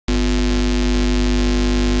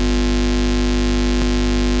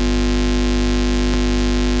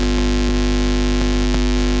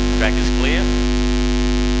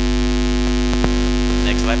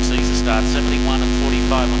start, 71 and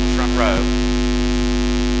 45 on the front row.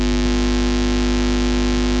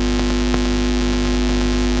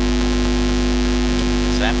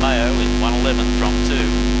 Sam Mayo in 111 from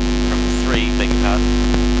 3, beg your pardon.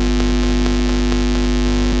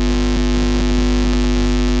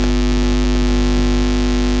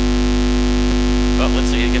 Well, let's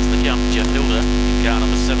see who gets the jump. Jeff Hilda in car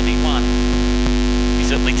number 71. He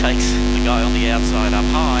certainly takes the guy on the outside up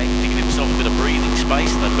high to give himself a bit of breathing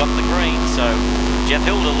space. They've got the green, so Jeff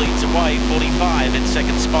Hilda leads away, 45. In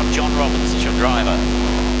second spot, John Robbins is your driver.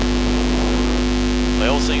 They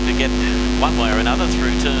all seem to get one way or another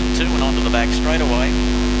through turn 2 and onto the back straightaway.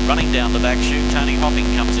 Running down the back chute, Tony Hopping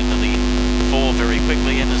comes into the 4 very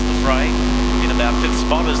quickly, enters the fray. In about 5th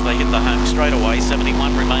spot as they hit the home straightaway,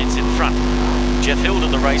 71 remains in front. Jeff Hilda,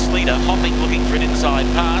 the race leader, Hopping looking for an inside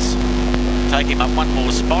pass. Take him up one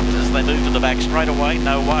more spot as they move to the back straightaway.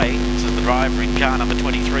 No way, says the driver in car number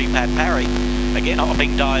 23, Pat Parry. Again,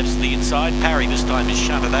 Hopping dives to the inside. Parry this time is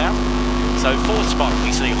shunted out. So 4th spot,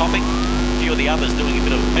 we see Hopping. A few of the others doing a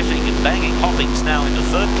bit of biffing and banging. Hopping's now into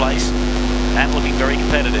 3rd place and looking very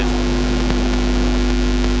competitive.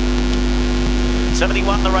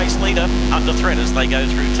 71, the race leader, under threat as they go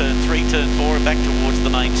through turn 3, turn 4 and back towards the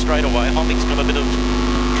main straightaway. Hopping's got a bit of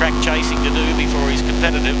track chasing to do before he's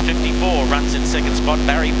competitive. 54 runs in 2nd spot.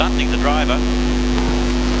 Barry Bundy, the driver.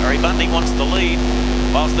 Barry Bundy wants the lead.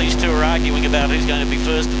 Whilst these two are arguing about who's going to be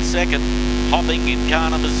 1st and 2nd, Hopping in car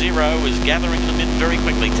number 0 is gathering them in very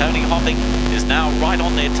quickly. Tony Hopping is now right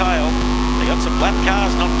on their tail. They got some lap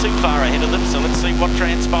cars not too far ahead of them, so let's see what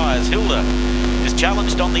transpires. Hilda is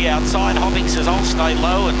challenged on the outside. Hopping says, I'll stay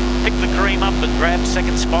low and pick the cream up and grab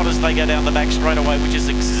 2nd spot as they go down the back straightaway, which is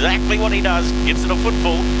exactly what he does. Gives it a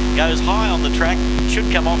footful, goes high on the track,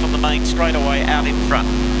 should come off on the main straightaway out in front.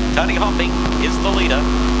 Tony Hopping is the leader.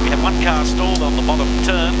 We have one car stalled on the bottom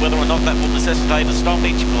turn. Whether or not that will necessitate a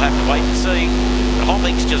stoppage, we'll have to wait and see. But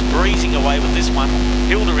Hopping's just breezing away with this one.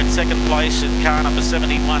 Hilda in 2nd place in car number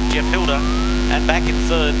 71, Jeff Hilda, and back in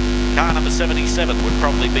 3rd, car number 77 would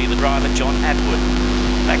probably be the driver, John Atwood.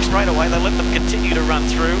 Back straight away, they let them continue to run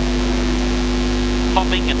through.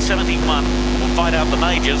 Hopping and 71 will fight out the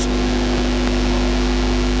majors.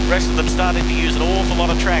 The rest of them starting to use an awful lot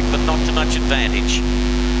of track, but not to much advantage.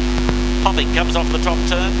 Hopping comes off the top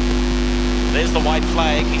turn. There's the white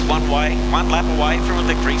flag. He's one lap away from a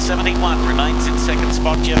victory. 71 remains in 2nd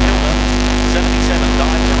spot. Jeff Hilda, 77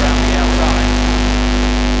 dives around the outside.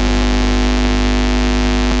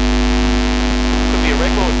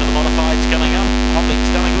 Record for the modifieds coming up. Hopping's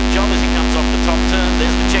done a good job as he comes off the top turn.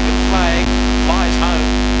 There's the checkered flag, flies home.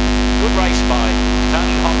 Good race by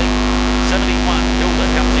Tony Hopping. 71, Hilda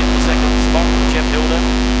comes in the 2nd spot. Jeff Hilda,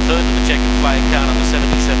 3rd to the checkered flag, car number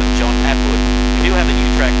 77, John Atwood. We do have a new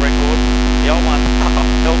track record. The old one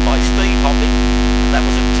held by Steve Hopping. That was